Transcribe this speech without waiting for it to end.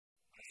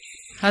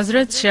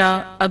Hazrat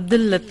Shah Abdul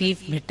Latif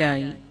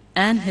Bhitai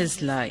and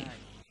his life.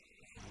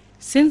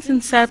 Since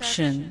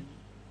inception,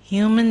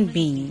 human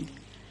being,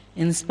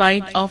 in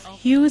spite of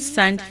huge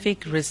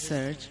scientific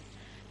research,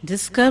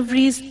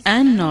 discoveries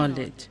and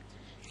knowledge,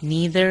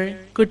 neither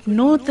could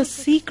know the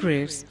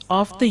secrets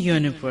of the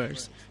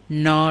universe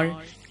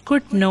nor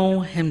could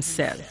know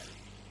himself.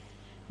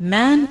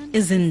 Man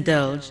is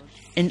indulged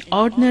in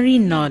ordinary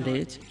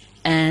knowledge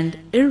and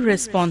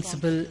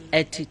irresponsible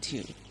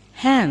attitude.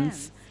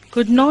 Hence,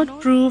 could not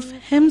prove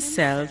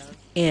himself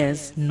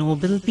as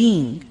noble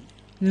being.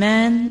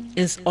 Man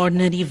is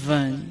ordinary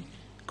one,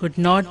 could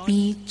not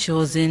be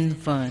chosen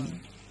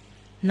one.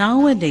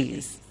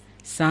 Nowadays,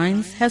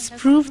 science has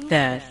proved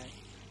that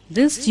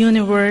this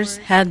universe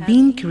had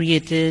been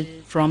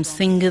created from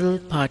single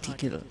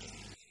particle.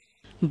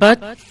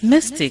 But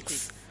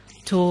mystics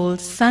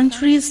told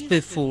centuries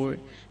before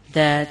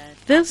that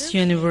this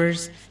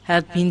universe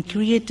had been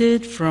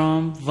created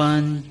from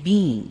one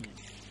being.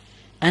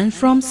 And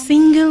from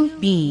single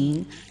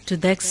being to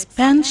the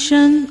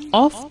expansion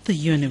of the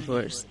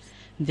universe,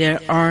 there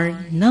are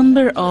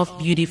number of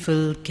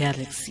beautiful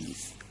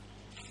galaxies,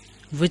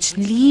 which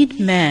lead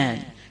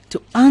man to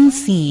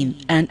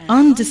unseen and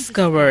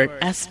undiscovered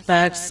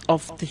aspects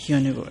of the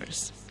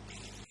universe.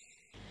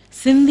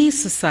 Sindhi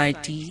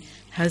society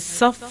has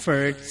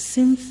suffered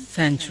since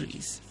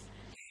centuries.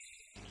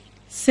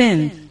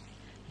 Sindh,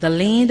 the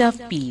land of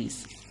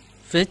peace,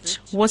 which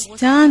was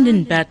turned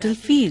in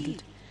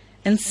battlefield.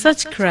 In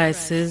such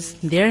crisis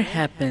there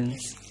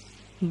happens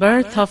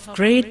birth of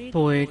great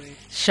poet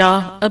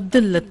Shah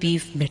Abdul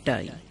Latif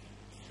Bhitai,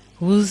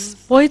 whose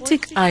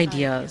poetic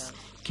ideas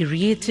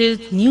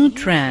created new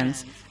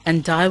trends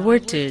and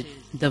diverted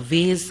the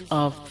ways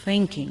of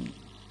thinking.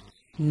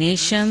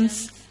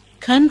 Nations,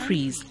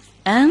 countries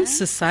and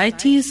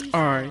societies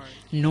are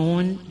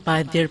known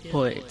by their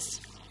poets,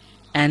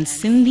 and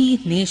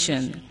Sindhi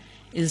nation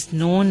is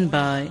known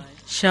by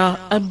Shah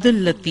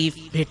Abdul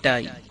Latif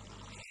Bhitai.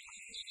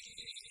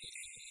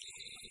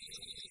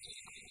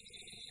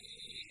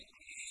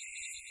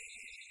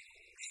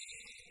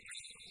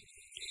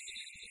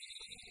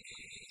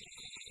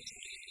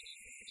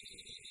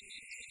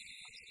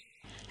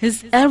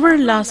 His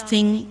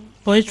everlasting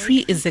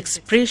poetry is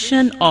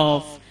expression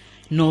of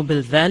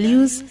noble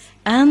values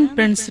and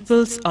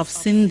principles of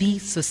Sindhi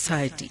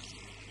society.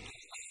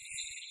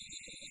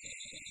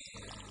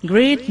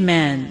 Great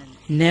men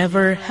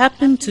never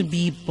happen to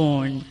be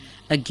born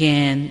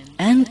again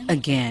and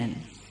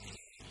again.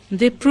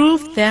 They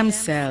proved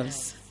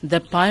themselves the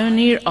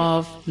pioneer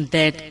of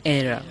that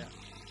era.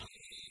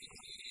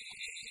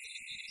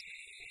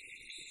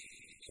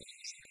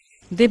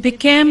 They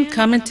became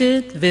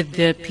committed with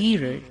their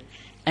period,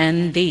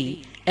 and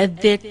they,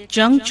 at that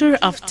juncture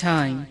of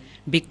time,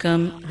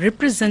 become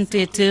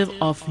representative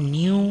of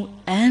new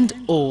and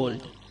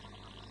old,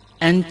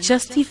 and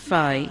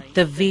justify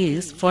the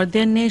ways for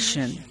their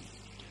nation.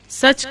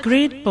 Such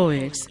great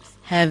poets,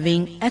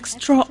 having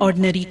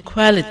extraordinary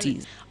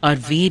qualities, are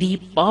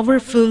very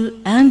powerful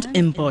and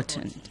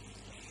important,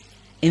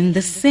 in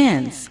the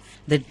sense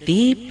that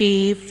they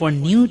pave for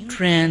new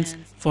trends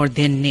for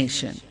their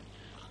nation,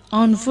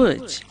 on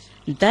which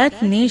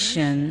that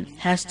nation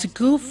has to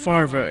go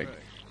forward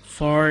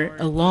for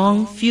a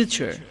long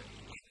future.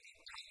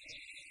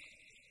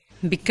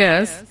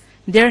 Because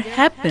there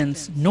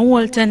happens no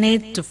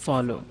alternate to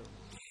follow.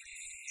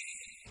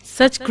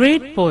 Such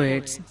great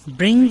poets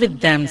bring with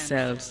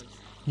themselves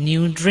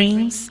new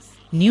dreams,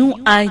 new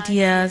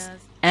ideas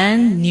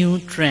and new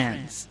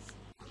trends,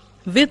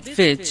 with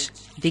which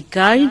they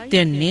guide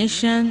their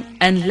nation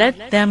and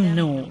let them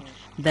know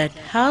that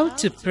how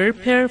to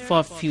prepare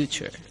for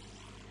future,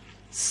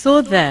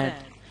 so that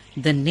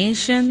the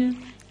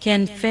nation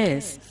can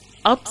face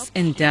ups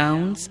and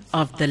downs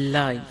of the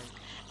life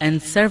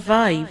and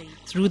survive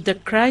through the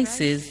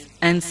crisis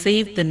and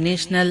save the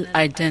national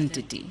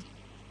identity.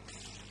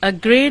 A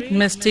great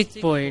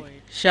mystic poet,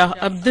 Shah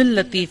Abdul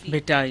Latif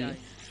Bhitai,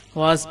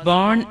 was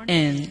born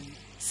in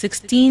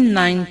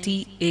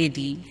 1690 AD,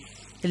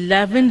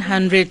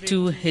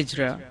 1102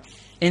 Hijra,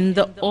 in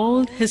the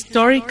old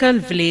historical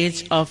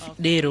village of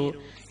Dero,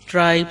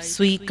 tribe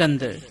Sui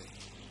Kandar.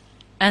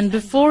 And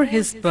before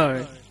his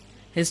birth,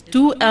 his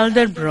two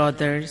elder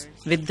brothers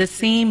with the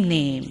same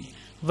name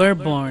were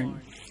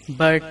born,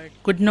 but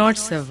could not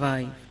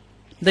survive.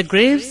 The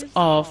graves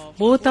of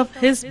both of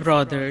his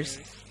brothers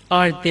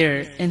are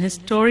there in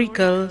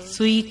historical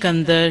Sui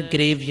Kandar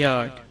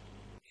graveyard.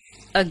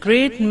 A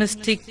great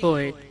mystic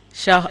poet,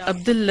 Shah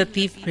Abdul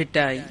Latif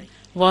Bhitai,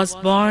 was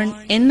born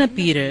in a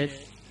period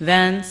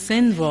when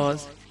Sindh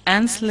was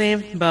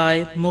enslaved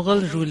by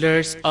Mughal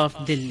rulers of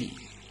Delhi.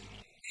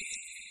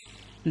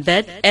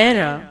 That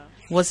era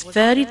was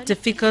very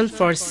difficult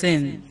for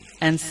Sindh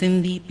and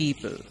Sindhi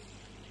people.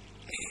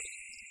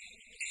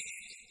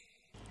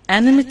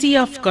 Enmity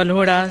of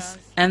Kalodas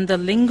and the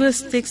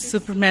linguistic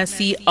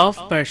supremacy of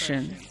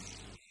Persian.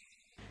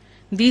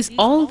 These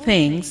all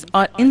things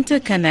are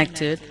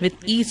interconnected with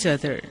each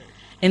other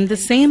in the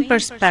same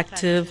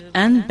perspective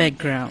and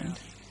background.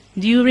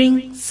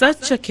 During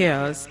such a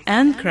chaos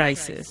and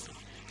crisis,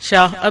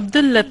 Shah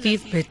Abdul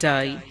Latif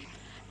Bhitai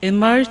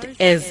emerged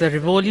as a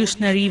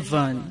revolutionary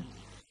one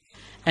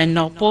and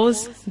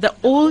opposed the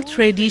old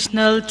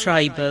traditional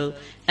tribal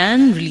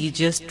and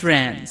religious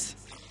trends.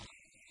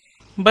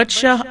 But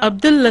Shah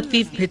Abdul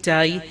Latif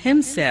Bhitai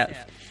himself,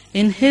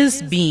 in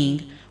his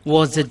being,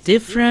 was a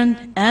different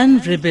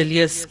and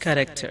rebellious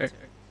character.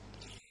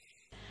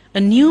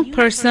 A new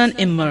person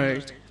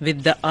emerged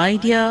with the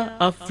idea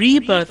of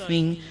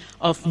rebirthing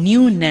of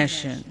new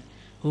nation,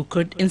 who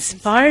could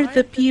inspire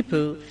the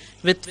people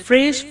with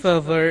fresh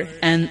fervor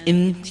and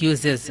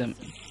enthusiasm.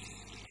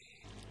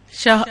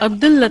 Shah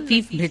Abdul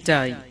Latif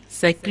Bhitai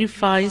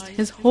sacrificed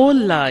his whole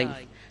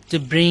life to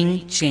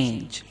bring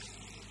change.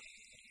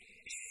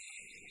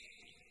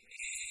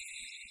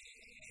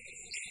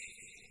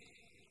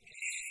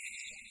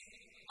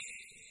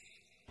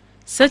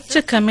 Such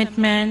a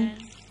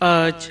commitment,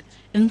 urge,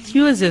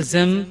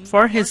 enthusiasm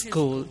for his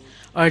goal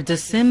are the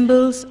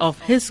symbols of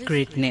his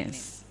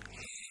greatness.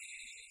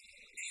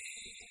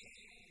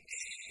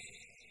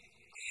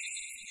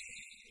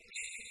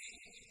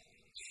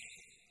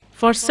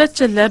 For such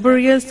a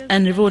laborious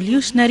and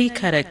revolutionary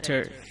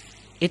character,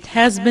 it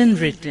has been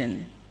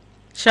written,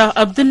 Shah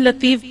Abdul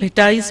Latif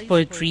Bhitai's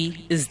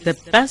poetry is the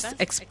best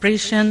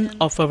expression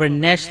of our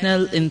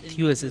national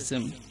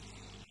enthusiasm.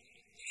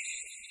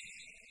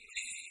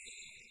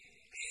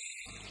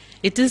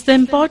 It is the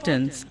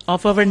importance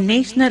of our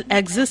national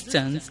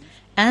existence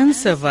and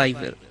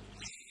survival.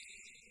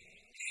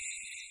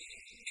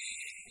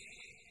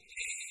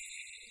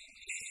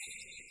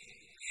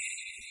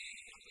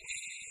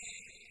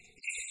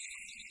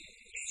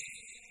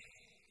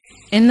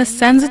 In the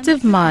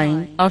sensitive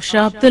mind of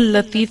Shah Abdul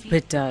Latif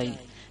Bhitai,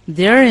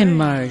 there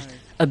emerged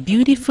a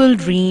beautiful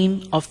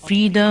dream of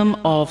freedom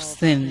of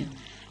Sindh,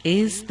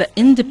 is the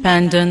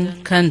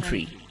independent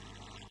country.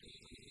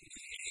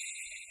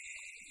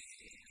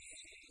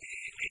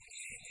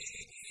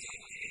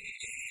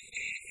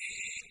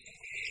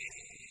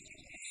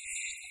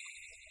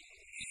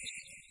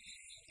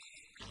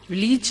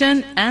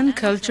 Religion and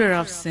culture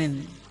of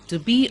Sindh to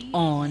be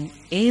on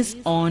is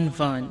on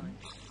one.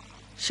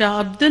 Shah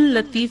Abdul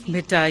Latif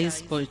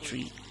Bhitai's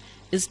poetry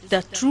is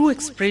the true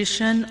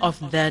expression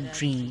of that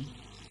dream.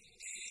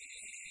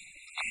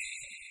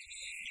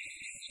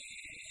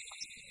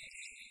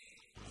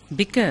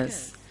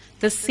 Because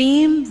the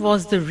same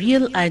was the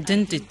real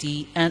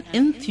identity and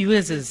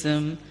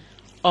enthusiasm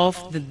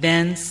of the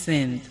then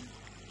Sindh.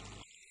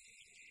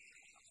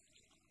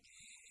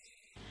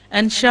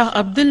 And Shah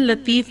Abdul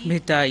Latif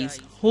Bhitai's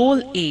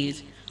whole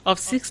age of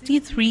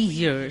 63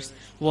 years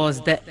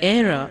was the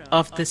era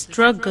of the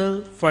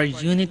struggle for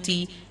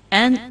unity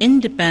and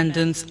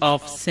independence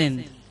of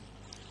Sindh.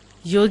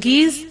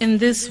 Yogis in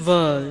this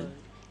world,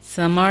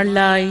 some are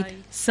light,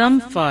 some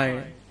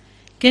fire,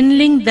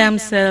 kindling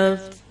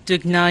themselves to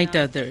ignite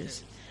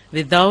others.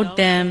 Without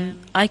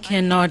them, I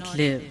cannot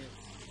live.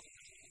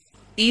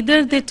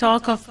 Either they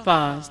talk of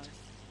past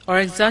or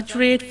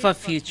exaggerate for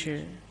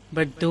future,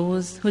 but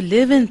those who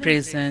live in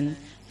present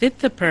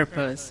with a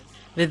purpose,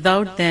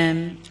 without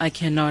them I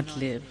cannot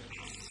live.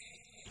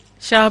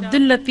 Shah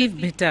Abdul Latif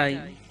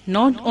Bhitai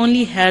not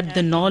only had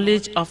the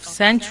knowledge of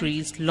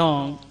centuries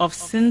long of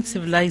Sindh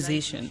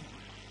civilization,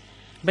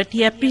 but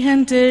he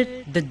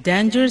apprehended the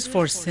dangers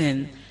for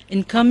Sindh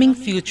in coming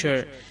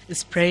future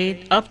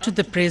spread up to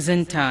the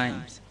present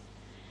times.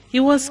 He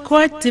was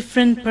quite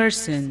different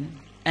person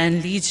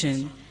and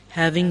legend,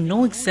 having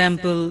no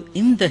example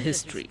in the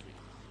history.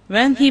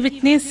 When he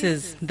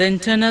witnesses the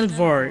internal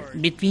war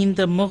between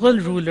the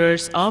Mughal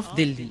rulers of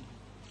Delhi,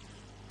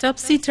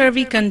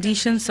 topsy-turvy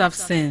conditions of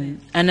Sindh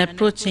and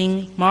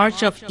approaching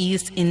march of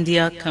East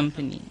India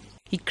Company,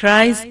 he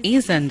cries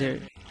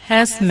asunder,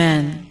 has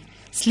man,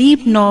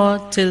 sleep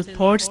not till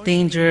port's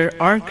danger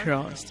are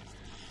crossed.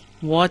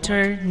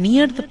 Water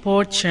near the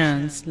port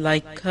churns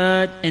like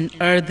curd in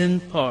earthen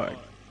pot.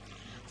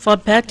 For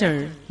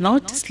better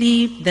not to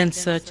sleep than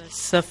such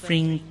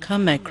suffering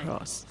come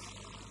across.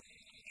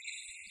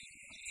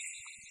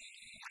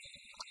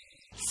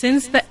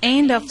 Since the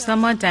end of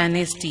Sama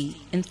dynasty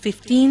in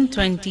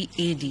 1520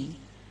 AD,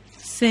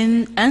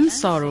 sin and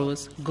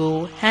sorrows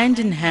go hand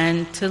in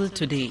hand till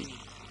today.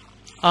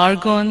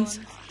 Arghons,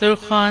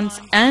 Turkhans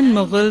and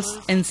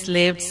Mughals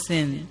enslaved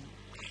Sindh,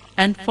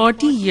 and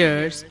 40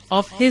 years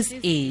of his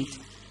age,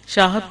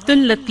 Shah Abdul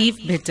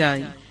Latif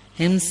Bhitai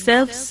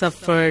himself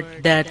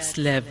suffered that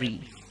slavery.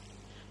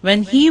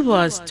 When he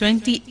was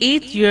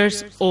 28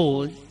 years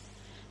old,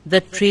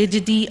 the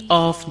tragedy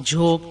of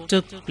Jog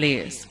took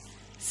place.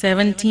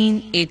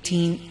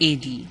 1718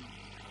 AD,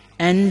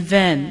 and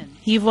when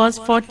he was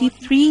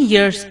 43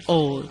 years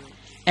old,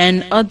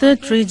 another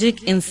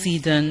tragic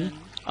incident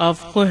of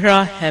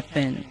Khohra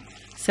happened,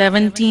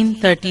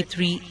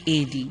 1733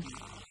 AD.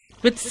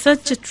 With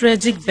such a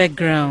tragic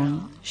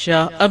background,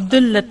 Shah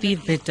Abdul Latif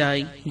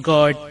Bhitai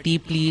got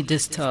deeply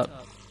disturbed.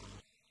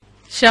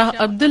 Shah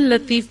Abdul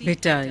Latif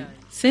Bhitai,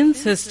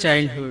 since his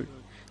childhood,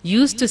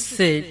 used to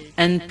sit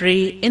and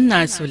pray in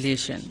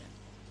isolation,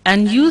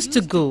 and used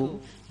to go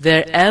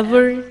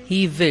wherever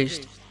he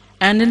wished,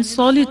 and in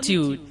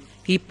solitude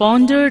he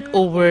pondered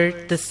over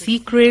the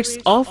secrets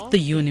of the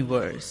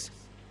universe.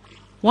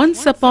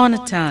 Once upon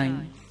a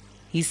time,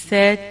 he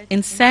sat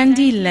in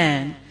sandy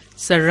land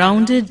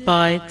surrounded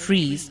by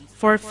trees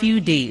for a few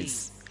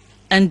days,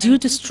 and due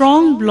to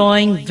strong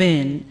blowing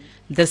wind,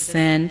 the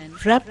sand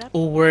wrapped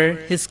over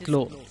his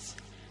clothes.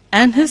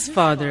 And his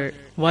father,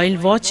 while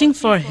watching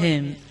for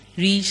him,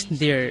 reached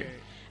there,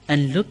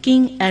 and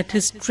looking at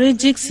his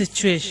tragic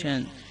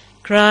situation,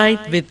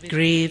 cried with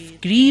grave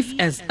grief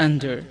as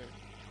under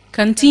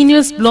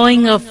continuous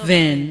blowing of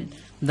wind,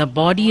 the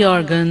body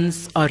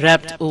organs are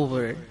wrapped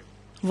over.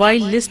 While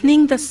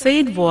listening the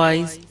sad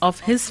voice of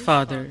his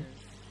father,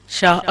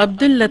 Shah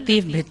Abdul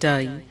Latif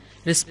Bhitai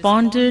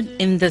responded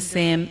in the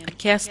same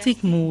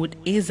acoustic mood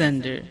as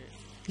under,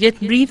 yet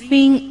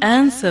breathing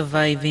and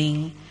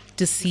surviving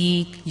to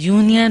seek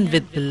union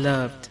with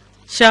beloved.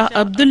 Shah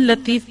Abdul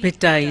Latif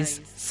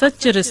Bhitai's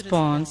such a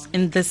response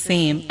in the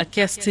same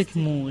acoustic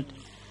mood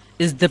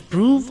is the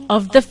proof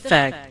of the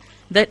fact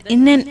that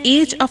in an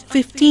age of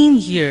 15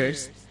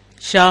 years,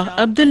 Shah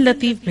Abdul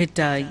Latif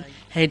Bhitai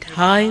had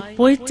high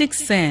poetic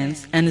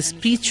sense and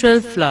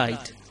spiritual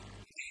flight.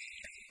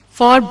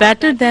 Far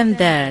better than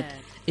that,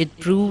 it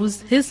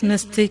proves his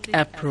mystic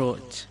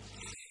approach.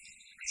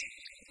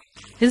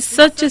 His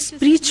such a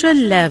spiritual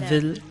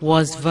level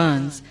was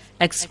once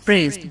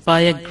expressed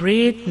by a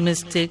great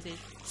mystic,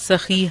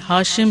 Sakhi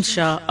Hashim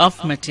Shah of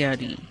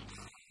Matyari.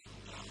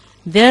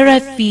 There I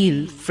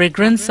feel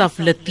fragrance of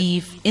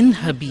Latif in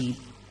Habib.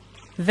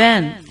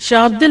 When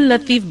Shah Abdul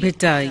Latif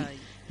Bhitai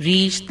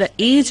reached the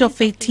age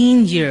of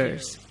 18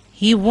 years,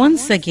 he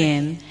once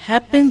again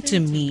happened to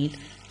meet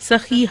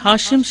Sakhi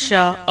Hashim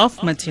Shah of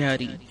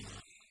Matyari,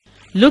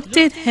 looked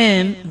at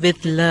him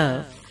with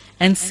love,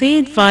 and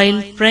said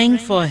while praying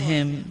for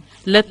him,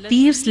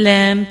 Latif's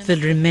lamp will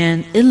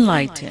remain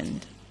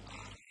enlightened.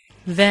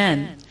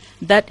 When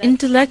that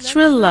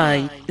intellectual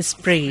light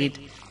spread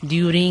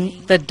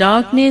during the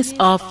darkness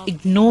of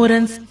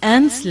ignorance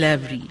and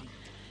slavery,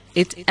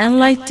 it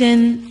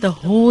enlightened the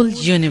whole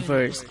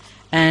universe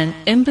and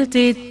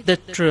imparted the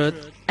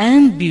truth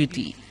and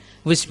beauty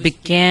which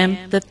became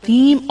the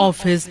theme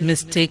of his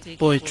mystic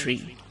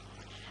poetry,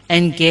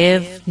 and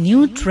gave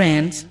new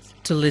trends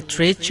to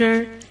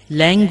literature,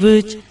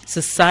 language,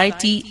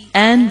 society,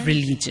 and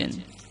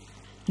religion.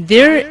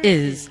 There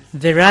is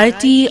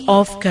variety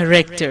of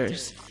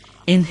characters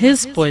in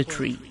his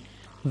poetry,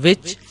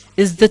 which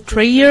is the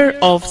treasure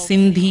of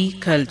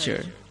Sindhi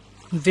culture.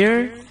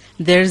 Where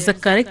there is a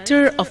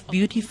character of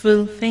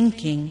beautiful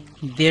thinking,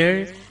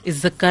 there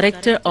is the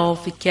character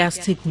of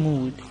ecstatic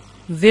mood.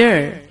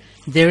 Where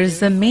there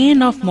is a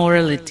man of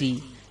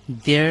morality,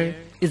 there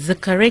is the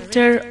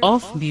character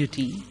of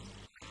beauty.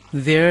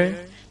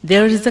 Where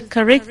there is a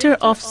character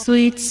of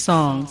sweet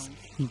songs,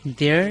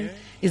 there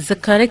is the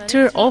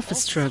character of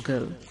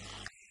struggle.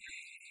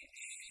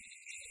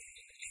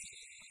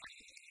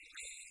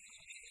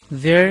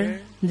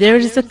 Where there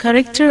is a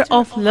character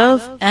of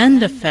love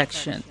and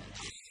affection,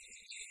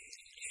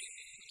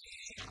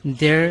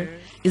 there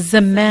is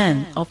a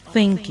man of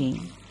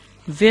thinking.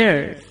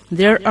 Where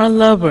there are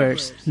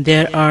lovers,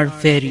 there are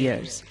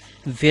warriors.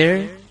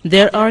 Where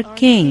there are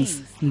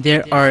kings,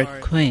 there are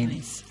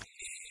queens.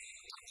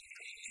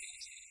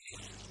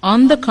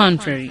 On the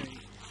contrary,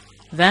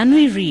 when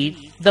we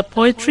read the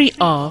poetry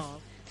of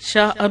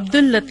Shah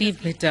Abdul Latif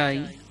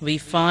Bhitai, we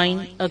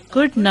find a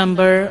good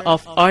number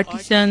of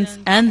artisans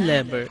and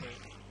labor.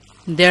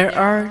 There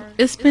are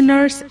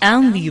spinners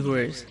and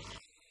weavers.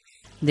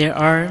 There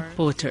are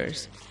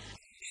potters.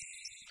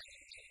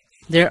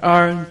 There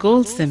are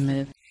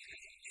goldsmiths.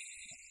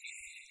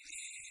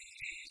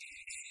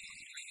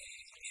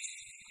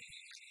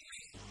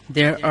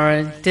 There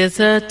are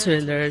desert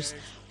dwellers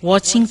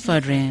watching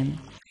for rain.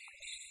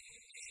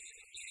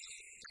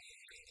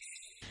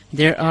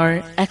 There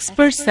are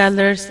expert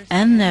sailors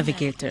and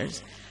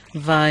navigators,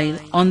 while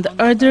on the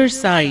other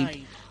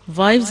side,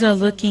 wives are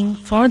looking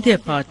for their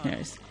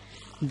partners.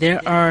 There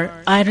are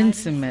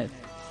ironsmiths.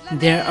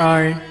 There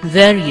are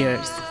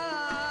warriors.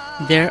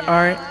 There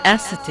are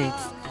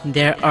ascetics.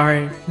 There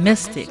are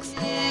mystics.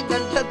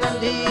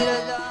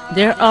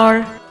 There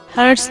are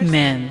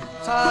herdsmen.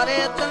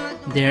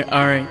 There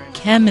are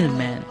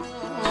camelmen.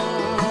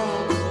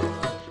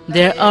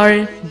 There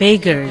are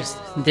beggars.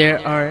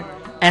 There are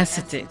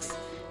ascetics.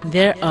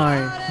 There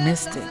are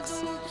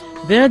mystics.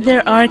 Where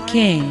there are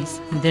kings,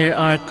 there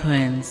are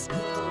queens.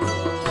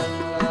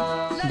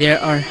 There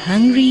are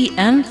hungry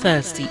and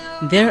thirsty.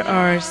 There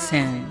are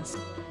saints.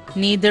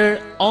 Neither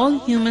all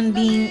human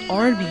beings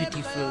are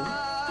beautiful,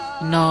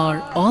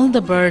 nor all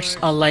the birds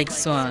are like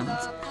swans,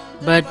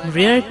 but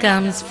rare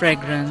comes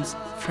fragrance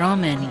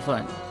from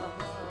anyone.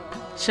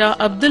 Shah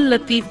Abdul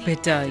Latif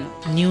Bhitai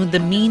knew the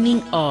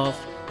meaning of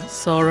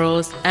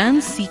sorrows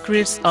and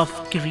secrets of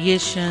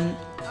creation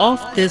of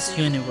this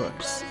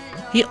universe.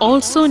 He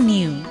also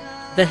knew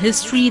the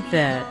history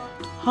that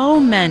how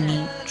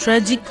many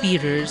tragic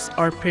periods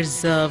are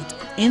preserved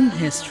in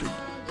history,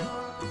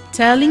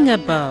 telling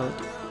about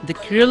the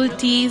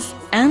cruelties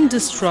and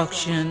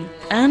destruction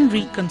and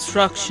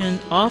reconstruction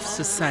of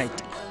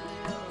society.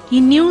 He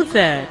knew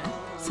that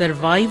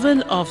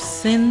survival of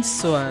Sindh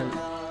soil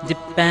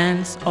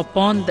depends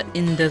upon the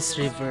Indus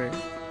River.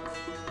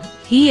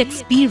 He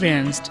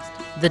experienced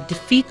the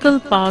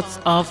difficult paths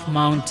of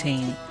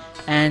mountain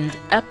and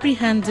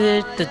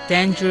apprehended the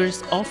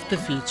dangers of the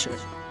future.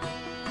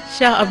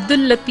 Shah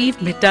Abdul Latif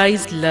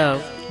Bhitai's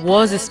love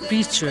was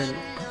spiritual,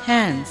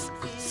 hence,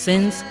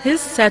 since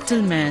his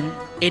settlement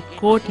at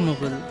Court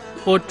Mughal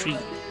Pottery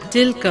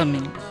till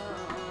coming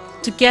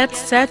to get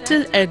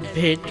settled at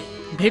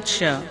Bhitt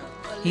Shah,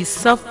 he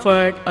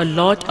suffered a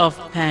lot of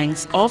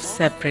pangs of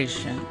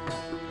separation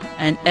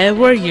and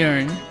ever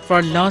yearned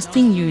for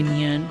lasting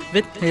union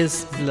with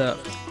his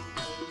beloved.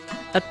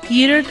 A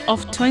period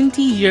of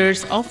 20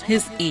 years of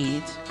his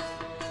age,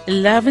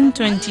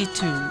 1122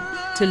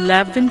 to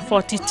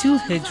 1142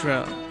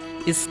 Hijra,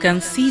 is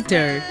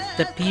considered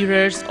the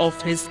periods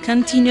of his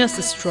continuous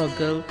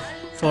struggle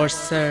for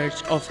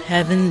search of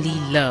heavenly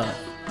love.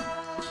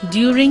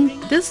 During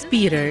this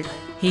period,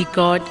 he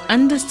got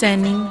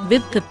understanding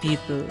with the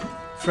people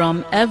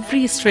from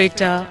every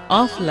strata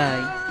of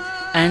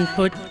life and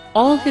put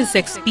all his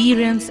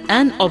experience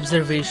and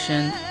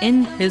observation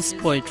in his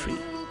poetry.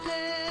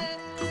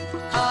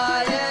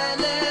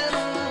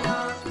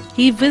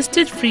 He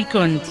visited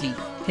frequently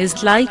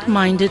his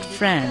like-minded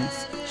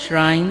friends,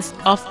 shrines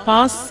of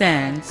past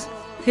saints,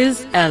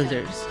 his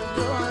elders.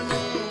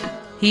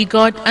 He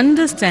got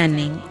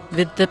understanding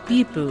with the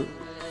people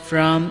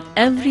from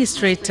every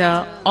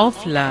strata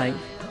of life.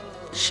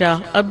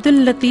 Shah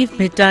Abdul Latif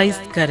Bhitai's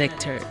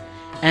character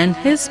and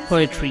his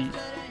poetry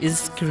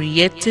is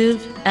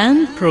creative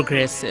and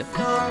progressive,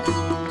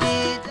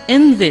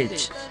 in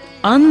which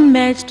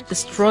unmatched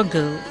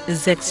struggle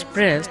is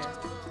expressed,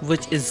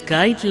 which is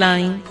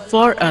guideline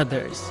for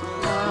others.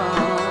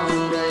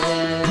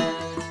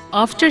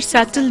 After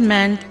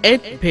settlement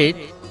at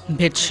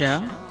Bhitt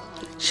Shah,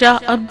 Shah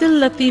Abdul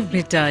Latif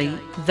Bhitai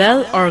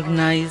well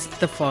organized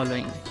the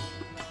following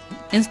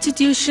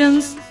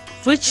institutions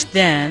which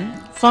then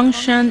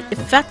functioned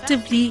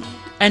effectively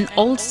and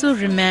also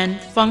remain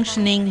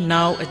functioning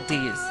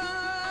nowadays.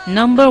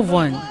 Number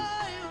 1.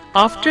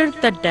 After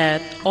the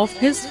death of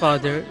his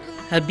father,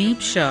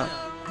 Habib Shah,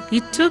 he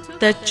took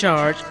the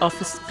charge of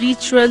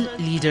spiritual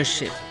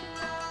leadership.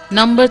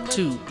 Number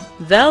 2.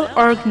 Well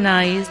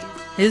organized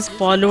his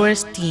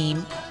followers'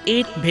 team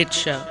at Bhitt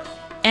Shah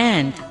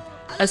and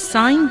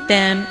assigned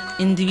them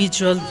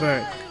individual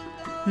work.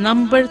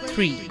 Number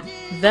 3.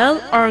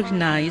 Well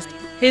organized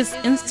his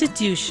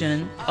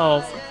institution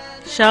of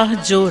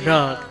Shahjo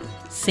Rag,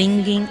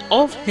 singing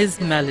of his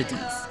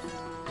melodies.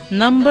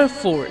 Number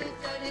 4.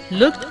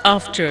 Looked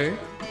after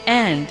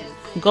and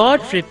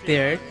got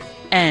repaired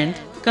and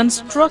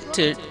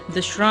constructed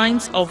the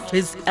shrines of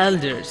his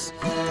elders.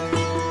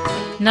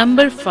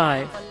 Number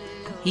 5.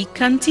 He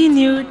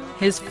continued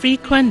his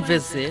frequent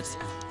visits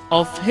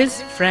of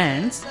his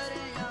friends,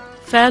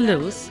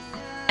 fellows,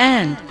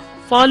 and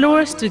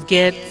followers to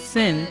get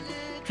Sindh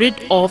rid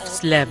of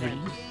slavery.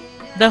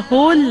 The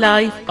whole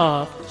life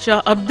of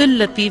Shah Abdul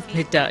Latif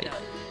Bhitai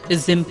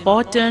is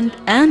important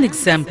and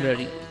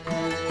exemplary.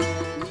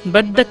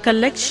 But the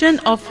collection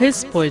of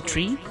his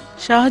poetry,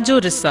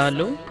 Shahjo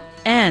Risalo,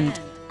 and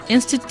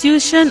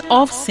institution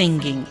of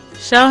singing,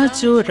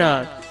 Shahjo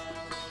Rag,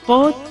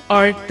 both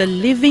are the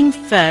living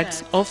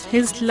facts of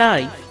his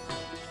life.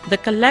 The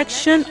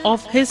collection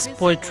of his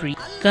poetry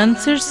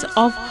consists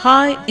of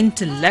high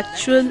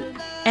intellectual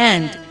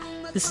and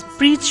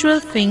spiritual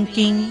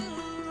thinking,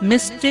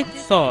 mystic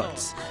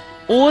thoughts,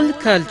 old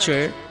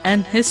culture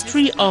and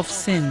history of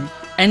Sindh,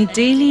 and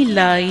daily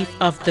life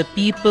of the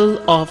people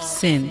of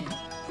Sindh.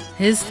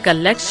 His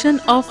collection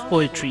of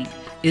poetry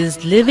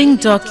is living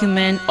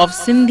document of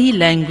Sindhi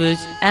language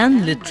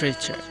and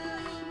literature.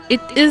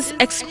 It is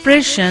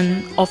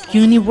expression of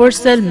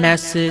universal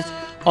message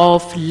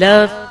of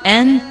love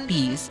and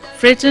peace,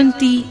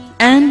 fraternity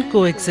and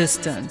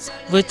coexistence,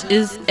 which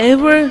is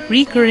ever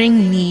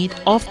recurring need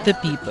of the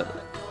people.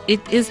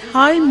 It is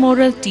high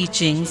moral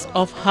teachings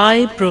of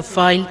high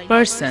profile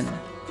person.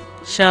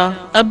 Shah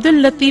Abdul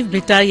Latif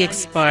Bhitai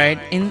expired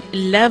in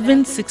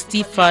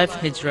 1165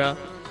 Hijra,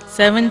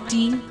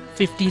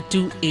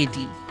 1752 AD.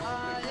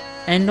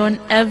 And on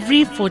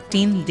every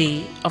 14th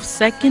day of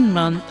second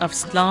month of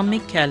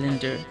Islamic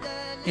calendar,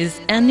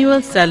 his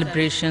annual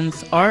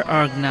celebrations are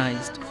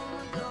organized.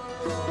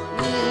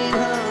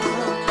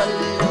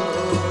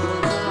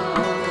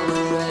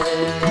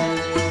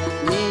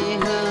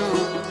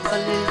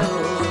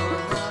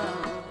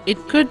 It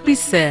could be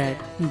said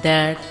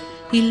that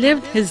he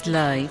lived his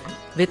life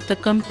with a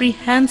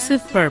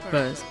comprehensive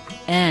purpose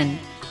and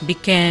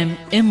became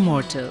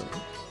immortal.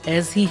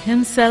 As he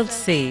himself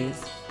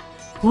says,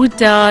 "Who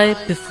die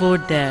before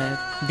death,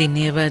 they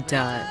never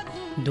die.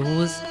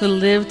 Those who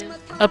lived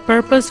a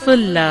purposeful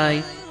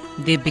life,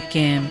 they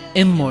became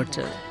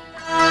immortal."